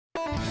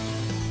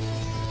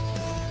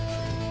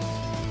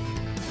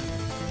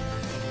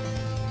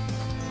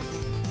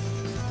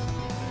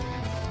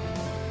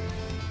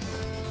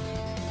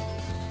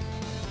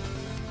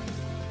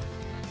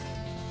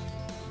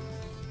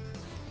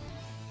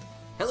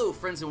Hello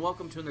friends and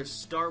welcome to another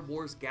Star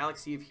Wars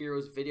Galaxy of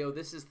Heroes video.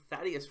 This is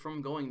Thaddeus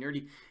from Going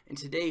Nerdy, and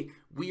today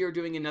we are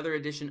doing another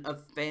edition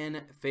of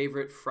Fan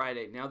Favorite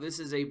Friday. Now this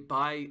is a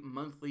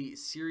bi-monthly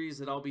series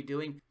that I'll be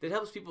doing that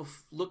helps people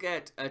look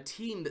at a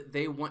team that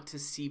they want to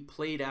see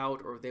played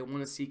out or they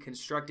want to see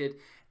constructed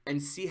and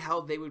see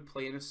how they would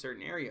play in a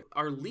certain area.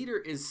 Our leader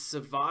is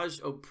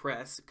Zavage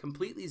Oppress,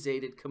 completely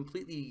zated,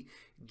 completely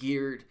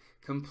geared,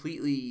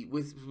 completely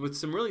with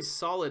some really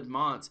solid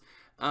mods.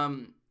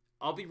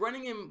 I'll be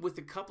running him with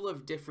a couple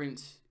of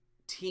different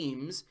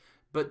teams,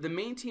 but the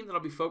main team that I'll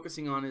be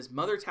focusing on is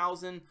Mother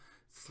Talzin,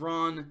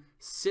 Thrawn,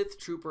 Sith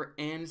Trooper,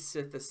 and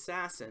Sith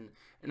Assassin.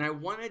 And I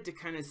wanted to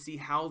kind of see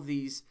how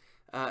these,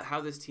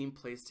 how this team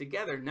plays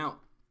together. Now,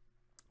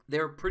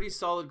 they're a pretty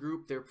solid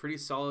group. They're a pretty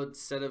solid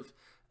set of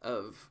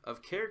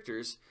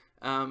characters,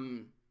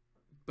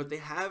 but they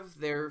have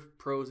their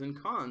pros and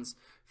cons.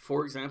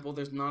 For example,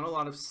 there's not a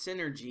lot of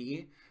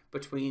synergy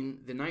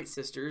between the Night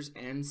Sisters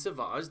and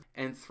Zavage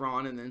and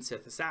Thrawn and then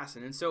Sith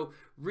Assassin. And so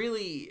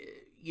really,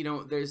 you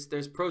know,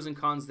 there's pros and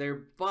cons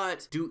there,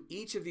 but do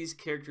each of these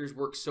characters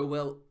work so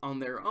well on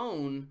their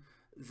own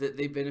that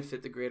they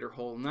benefit the greater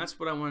whole? And that's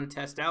what I want to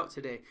test out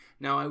today.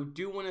 Now, I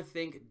do want to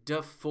thank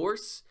Da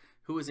Force,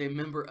 who is a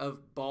member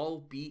of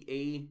Ball,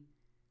 B-A-H-L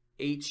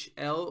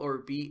or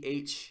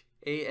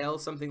B-H-A-L,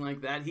 something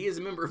like that. He is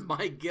a member of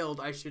my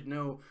guild. I should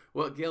know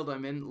what guild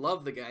I'm in.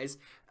 Love the guys.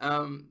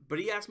 But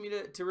he asked me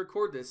to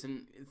record this,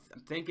 and I'm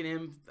thanking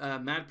him.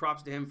 Mad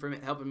props to him for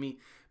helping me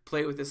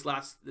play with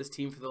this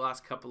team for the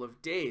last couple of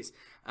days.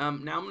 Now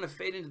I'm going to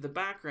fade into the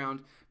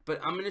background, but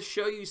I'm going to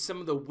show you some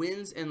of the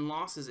wins and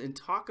losses and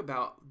talk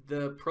about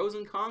the pros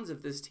and cons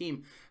of this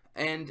team.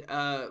 And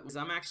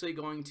I'm actually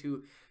going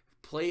to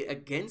play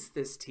against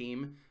this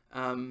team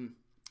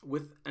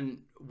with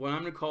what I'm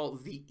going to call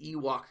the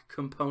Ewok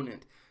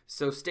component.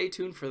 So stay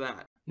tuned for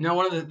that.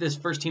 Now, this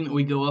first team that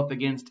we go up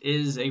against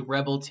is a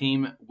Rebel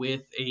team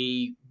with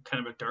a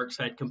kind of a dark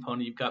side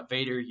component. You've got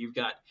Vader, you've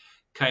got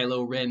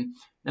Kylo Ren.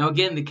 Now,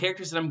 again, the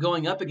characters that I'm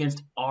going up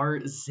against are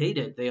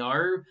zated. They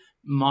are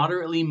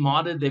moderately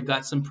modded. They've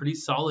got some pretty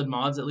solid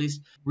mods, at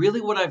least.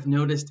 Really, what I've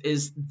noticed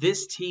is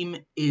this team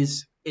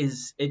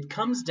it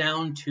comes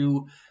down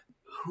to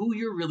who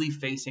you're really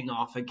facing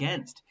off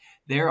against.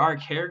 There are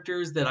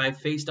characters that I've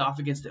faced off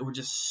against that were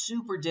just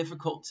super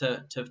difficult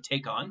to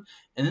take on,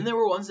 and then there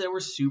were ones that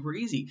were super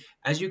easy.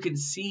 As you can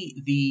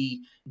see,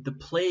 the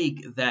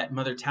plague that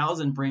Mother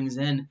Talzin brings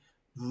in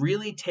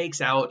really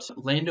takes out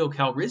Lando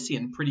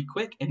Calrissian pretty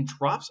quick and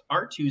drops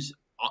R2's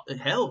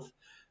health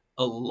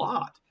a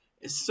lot.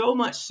 So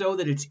much so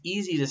that it's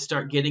easy to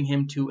start getting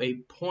him to a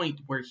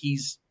point where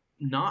he's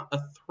not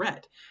a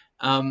threat.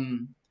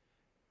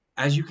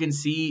 As you can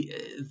see,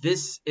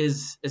 this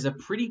is a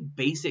pretty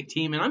basic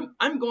team, and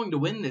I'm going to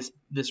win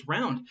this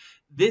round.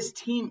 This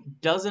team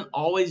doesn't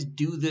always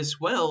do this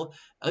well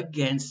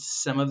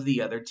against some of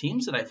the other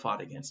teams that I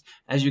fought against.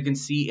 As you can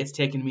see, it's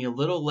taken me a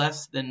little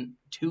less than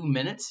 2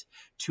 minutes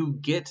to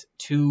get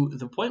to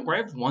the point where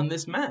I've won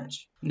this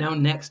match. Now,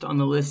 next on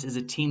the list is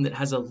a team that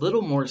has a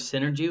little more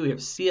synergy. We have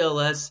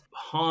CLS,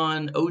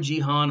 Han, OG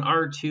Han,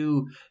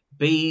 R2,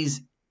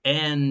 Baze,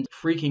 and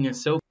freaking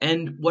Ahsoka.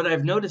 And what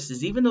I've noticed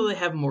is even though they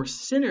have more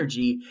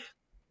synergy,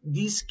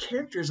 these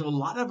characters, a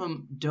lot of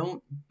them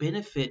don't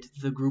benefit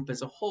the group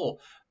as a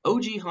whole.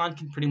 OG Han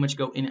can pretty much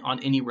go in on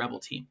any Rebel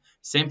team.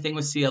 Same thing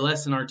with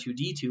CLS and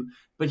R2-D2.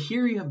 But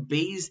here you have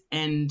Baze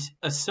and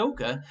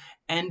Ahsoka,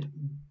 and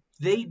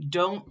they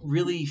don't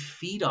really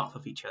feed off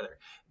of each other.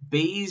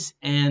 Baze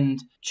and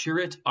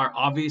Chirrut are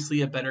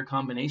obviously a better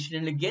combination,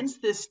 and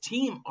against this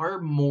team are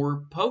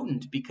more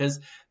potent because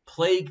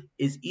Plague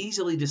is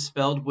easily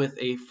dispelled with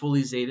a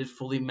fully zated,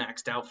 fully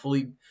maxed out,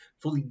 fully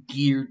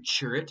geared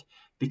Chirrut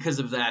because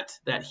of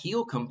that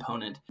heal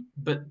component,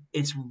 but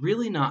it's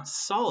really not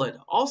solid.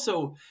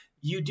 Also,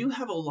 you do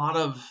have a lot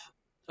of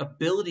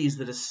abilities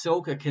that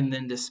Ahsoka can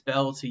then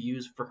dispel to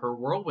use for her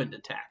whirlwind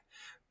attack,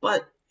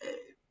 but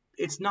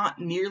it's not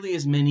nearly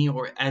as many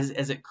or as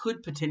it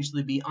could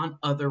potentially be on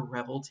other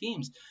Rebel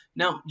teams.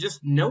 Now,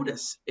 just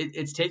notice,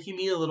 it's taking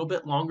me a little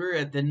bit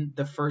longer than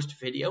the first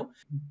video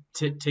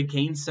to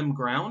gain some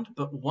ground,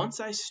 but once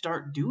I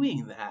start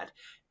doing that,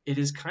 it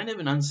is kind of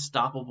an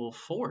unstoppable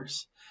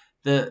force.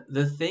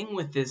 The thing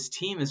with this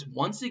team is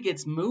once it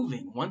gets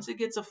moving, once it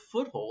gets a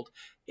foothold,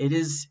 it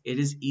is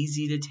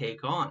easy to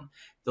take on.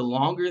 The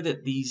longer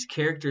that these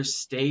characters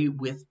stay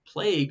with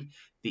Plague,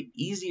 the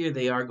easier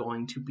they are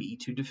going to be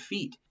to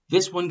defeat.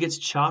 This one gets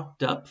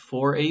chalked up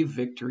for a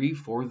victory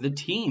for the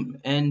team,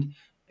 and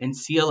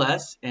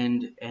CLS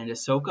and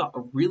Ahsoka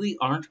really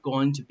aren't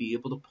going to be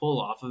able to pull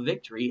off a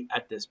victory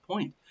at this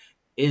point.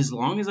 As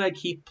long as I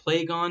keep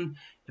Plague on,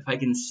 if I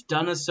can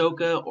stun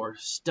Ahsoka or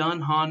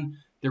stun Han,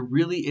 there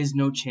really is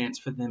no chance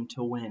for them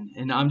to win.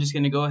 And I'm just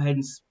going to go ahead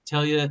and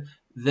tell you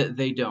that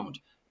they don't,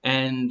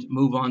 and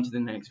move on to the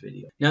next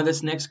video. Now,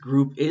 this next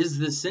group is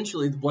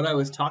essentially what I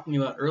was talking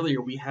about earlier.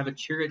 We have a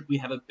Chirrut, we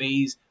have a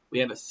Baze, we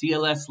have a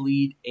CLS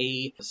lead,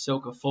 a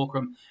Ahsoka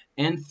Fulcrum,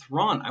 and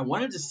Thrawn. I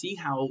wanted to see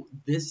how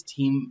this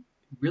team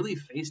really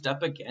faced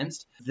up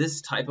against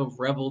this type of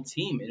rebel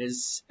team. It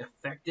is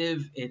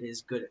effective, it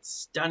is good at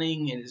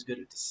stunning, it is good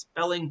at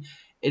dispelling,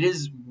 it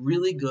is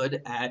really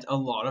good at a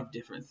lot of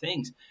different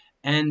things.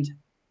 And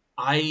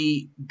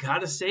I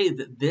gotta say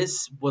that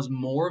this was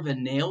more of a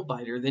nail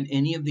biter than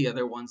any of the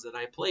other ones that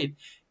I played.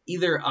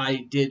 Either I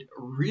did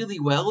really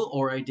well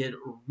or I did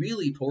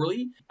really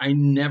poorly. I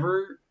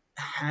never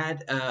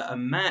had a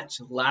match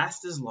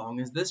last as long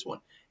as this one.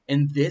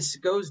 And this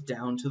goes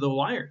down to the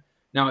wire.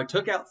 Now, I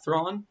took out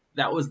Thrawn.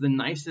 That was the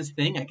nicest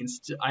thing.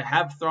 I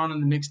have Thrawn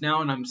in the mix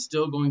now, and I'm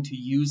still going to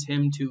use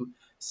him to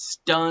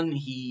stun.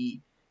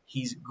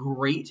 He's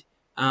great.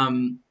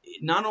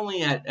 Not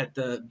only at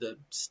the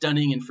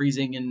stunning and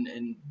freezing,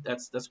 and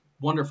that's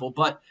wonderful,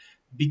 but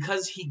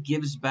because he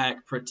gives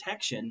back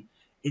protection,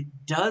 it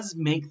does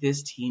make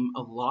this team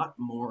a lot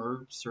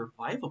more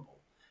survivable.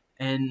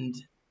 And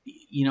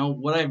you know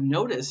what I've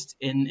noticed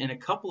in a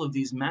couple of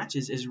these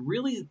matches is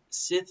really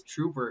Sith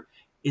Trooper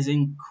is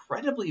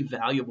incredibly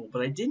valuable,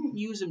 but I didn't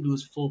use him to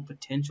his full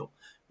potential.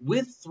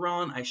 With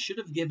Thrawn, I should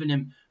have given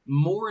him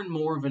more and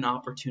more of an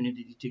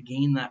opportunity to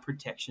gain that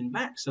protection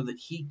back so that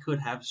he could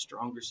have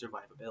stronger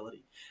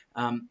survivability.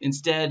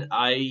 Instead,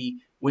 I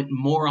went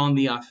more on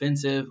the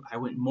offensive, I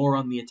went more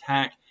on the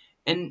attack,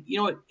 and you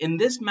know what, in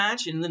this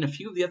match and then a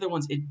few of the other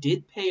ones, it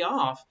did pay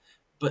off,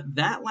 but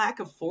that lack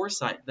of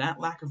foresight, that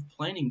lack of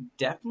planning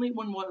definitely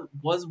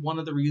was one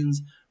of the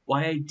reasons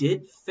why I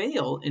did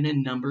fail in a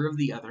number of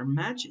the other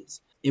matches.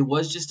 It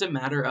was just a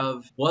matter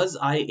of, was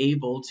I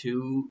able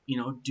to, you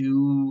know,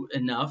 do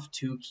enough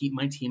to keep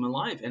my team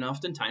alive? And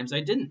oftentimes I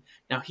didn't.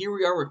 Now here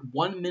we are with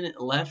 1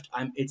 minute left.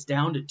 It's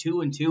down to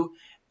 2-2.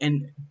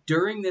 And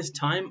during this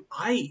time,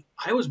 I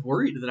was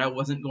worried that I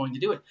wasn't going to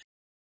do it.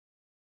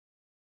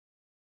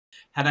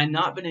 Had I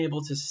not been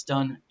able to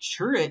stun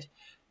Chirrut,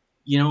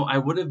 you know, I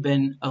would have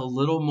been a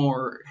little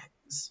more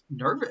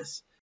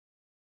nervous.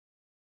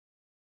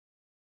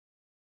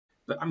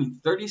 But I mean,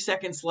 30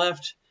 seconds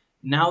left.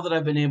 Now that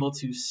I've been able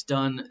to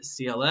stun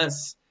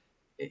CLS,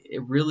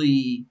 it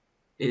really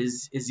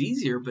is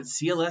easier, but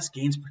CLS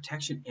gains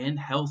protection and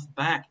health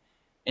back.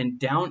 And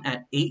down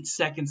at 8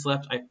 seconds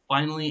left, I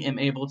finally am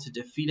able to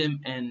defeat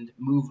him and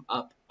move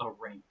up a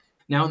rank.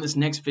 Now in this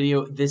next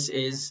video, this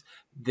is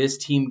this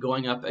team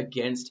going up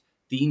against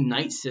the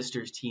Night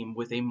Sisters team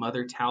with a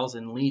Mother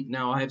Talzin lead.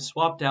 Now I have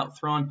swapped out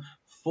Thrawn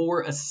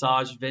for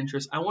Asajj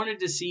Ventress. I wanted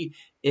to see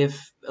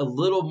if a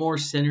little more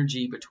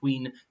synergy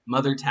between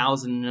Mother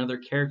Talzin and another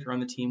character on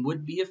the team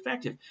would be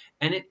effective.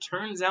 And it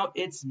turns out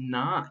it's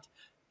not.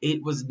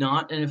 It was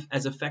not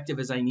as effective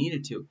as I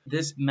needed to.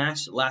 This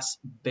match lasts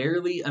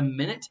barely a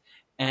minute,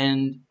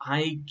 and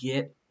I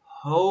get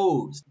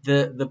hosed.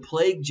 The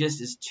plague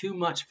just is too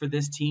much for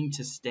this team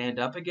to stand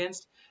up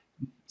against.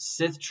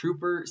 Sith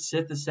Trooper,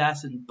 Sith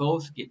Assassin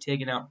both get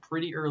taken out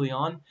pretty early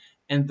on,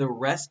 and the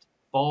rest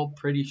fall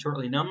pretty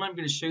shortly. Now I'm not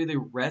going to show you the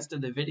rest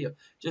of the video.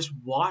 Just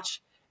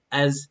watch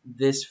as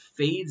this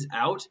fades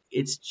out.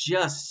 It's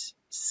just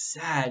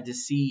sad to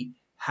see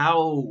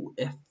how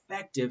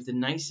effective the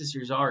Night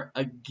Sisters are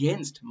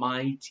against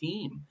my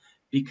team,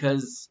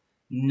 because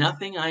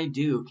nothing I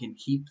do can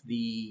keep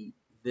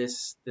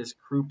this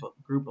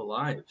group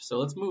alive. So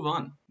let's move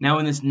on. Now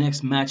in this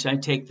next match, I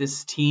take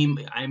this team.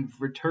 I've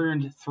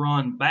returned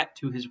Thrawn back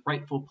to his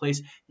rightful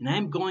place, and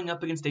I'm going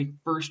up against a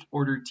First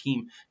Order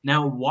team.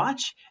 Now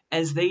watch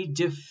as they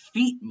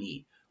defeat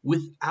me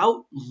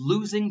without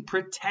losing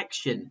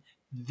protection.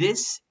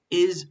 This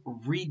is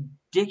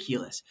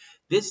ridiculous.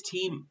 This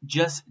team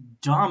just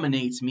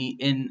dominates me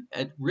in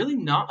a really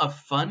not a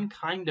fun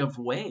kind of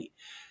way.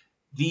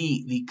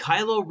 The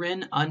Kylo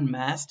Ren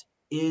unmasked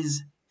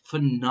is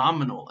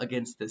phenomenal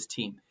against this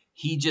team.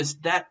 He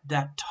just, that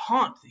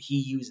taunt that he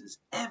uses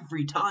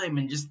every time,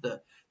 and just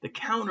the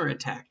counter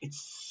attack,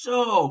 it's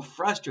so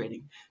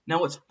frustrating. Now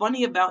what's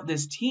funny about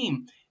this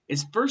team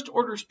is First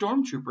Order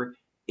Stormtrooper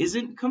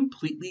isn't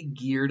completely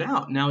geared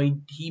out. Now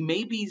he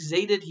may be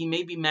zated, he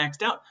may be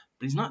maxed out,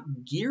 but he's not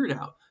geared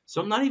out.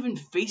 So I'm not even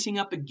facing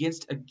up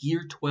against a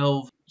Gear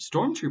 12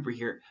 Stormtrooper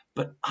here,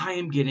 but I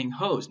am getting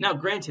hosed. Now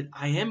granted,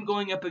 I am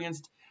going up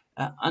against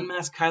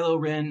Unmasked Kylo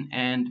Ren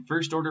and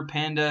First Order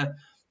Panda,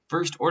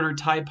 First Order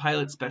TIE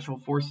Pilot Special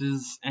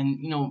Forces, and,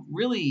 you know,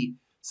 really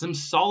some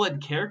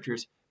solid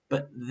characters,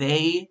 but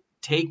they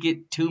take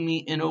it to me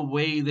in a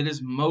way that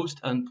is most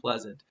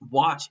unpleasant.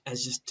 Watch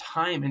as just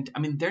time, and I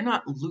mean, they're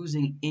not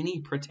losing any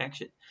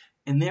protection,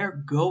 and they're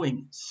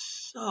going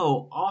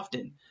so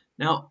often.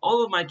 Now,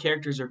 all of my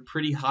characters are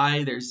pretty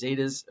high. Their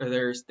Zetas, or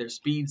their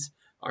speeds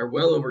are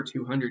well over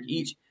 200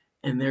 each,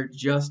 and they're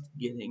just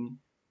getting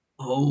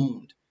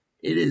owned.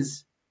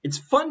 It's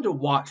fun to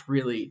watch,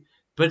 really,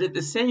 but at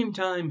the same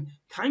time,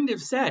 kind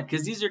of sad,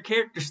 because these are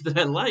characters that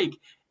I like,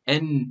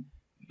 and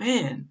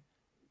man,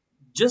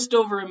 just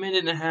over a minute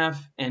and a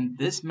half, and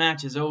this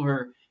match is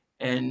over,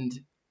 and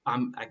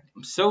I'm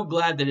so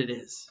glad that it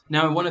is.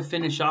 Now I want to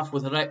finish off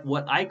with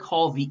what I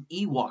call the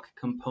Ewok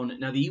component.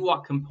 Now the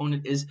Ewok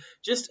component is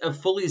just a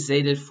fully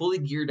zated, fully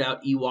geared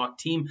out Ewok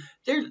team.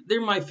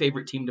 They're my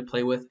favorite team to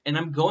play with, and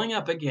I'm going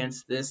up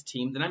against this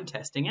team that I'm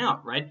testing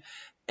out, right?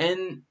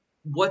 And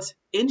what's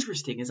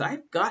interesting is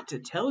I've got to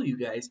tell you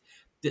guys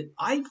that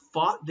I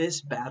fought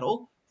this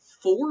battle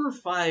 4 or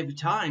 5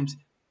 times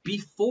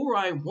before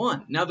I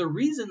won. Now, the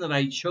reason that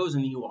I chose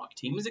an Ewok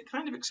team is it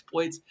kind of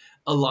exploits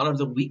a lot of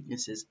the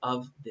weaknesses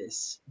of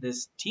this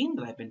team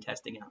that I've been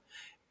testing out.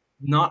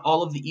 Not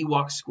all of the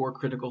Ewoks score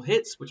critical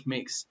hits, which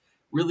makes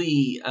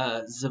really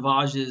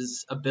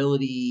Zavage's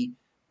ability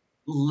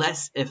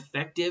less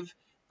effective.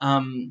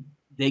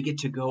 They get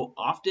to go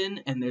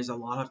often, and there's a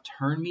lot of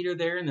turn meter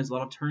there, and there's a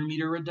lot of turn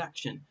meter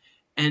reduction.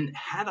 And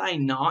had I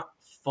not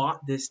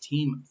fought this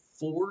team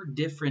 4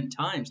 different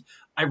times,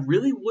 I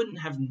really wouldn't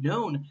have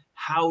known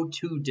how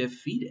to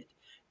defeat it.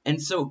 And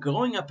so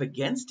going up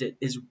against it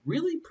is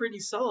really pretty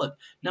solid.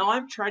 Now,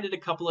 I've tried it a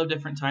couple of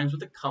different times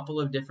with a couple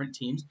of different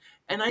teams,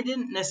 and I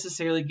didn't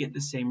necessarily get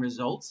the same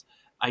results.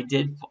 I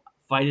did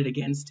fight it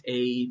against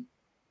a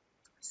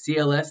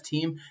CLS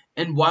team,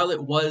 and while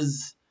it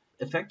was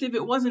effective,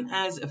 it wasn't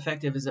as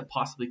effective as it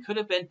possibly could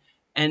have been,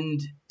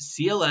 and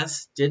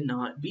CLS did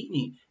not beat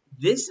me.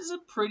 This is a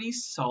pretty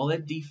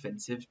solid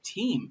defensive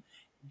team.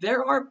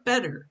 There are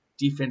better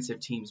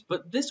defensive teams,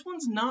 but this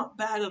one's not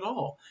bad at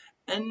all.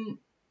 And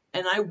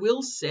I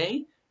will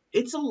say,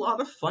 it's a lot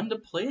of fun to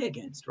play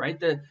against, right?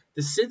 The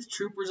Sith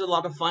Trooper is a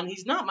lot of fun.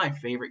 He's not my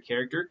favorite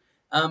character.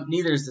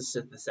 Neither is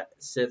the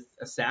Sith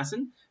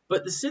Assassin.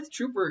 But the Sith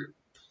Trooper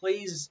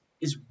is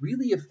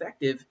really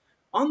effective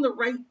on the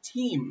right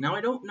team. Now,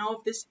 I don't know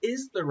if this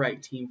is the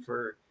right team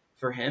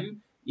for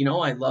him. You know,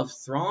 I love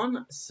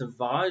Thrawn.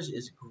 Zavage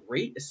is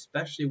great,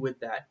 especially with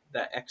that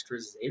extra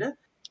Zeta.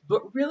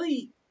 But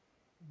really,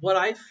 what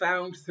I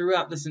found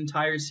throughout this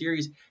entire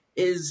series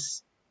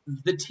is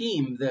the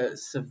team, the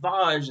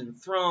Zavage and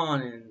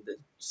Thrawn and the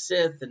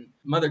Sith and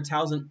Mother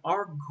Talzin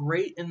are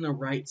great in the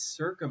right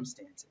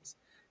circumstances.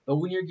 But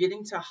when you're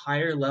getting to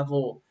higher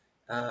level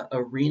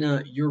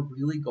arena, you're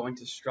really going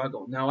to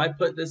struggle. Now, I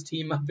put this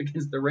team up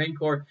against the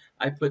Rancor.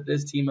 I put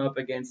this team up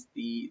against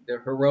the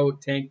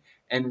heroic tank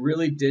and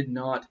really did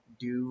not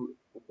do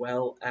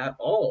well at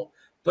all.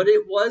 But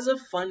it was a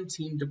fun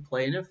team to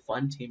play and a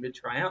fun team to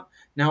try out.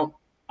 Now,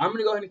 I'm going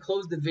to go ahead and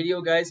close the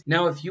video, guys.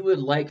 Now, if you would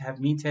like to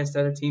have me test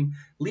out a team,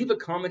 leave a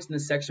comment in the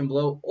section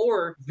below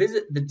or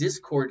visit the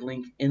Discord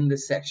link in the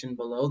section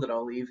below that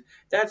I'll leave.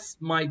 That's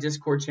my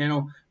Discord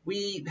channel.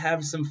 We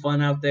have some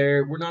fun out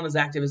there. We're not as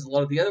active as a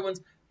lot of the other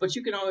ones, but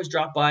you can always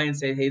drop by and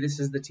say, hey, this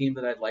is the team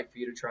that I'd like for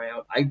you to try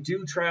out. I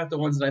do try out the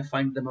ones that I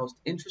find the most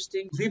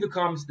interesting. Leave a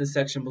comment in the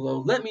section below.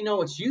 Let me know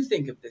what you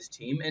think of this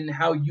team and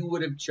how you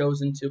would have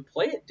chosen to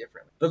play it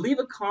differently. But leave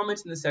a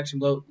comment in the section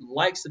below.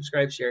 Like,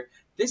 subscribe, share.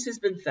 This has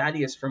been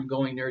Thaddeus from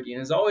Going Nerdy,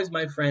 and as always,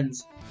 my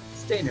friends,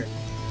 stay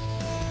nerdy.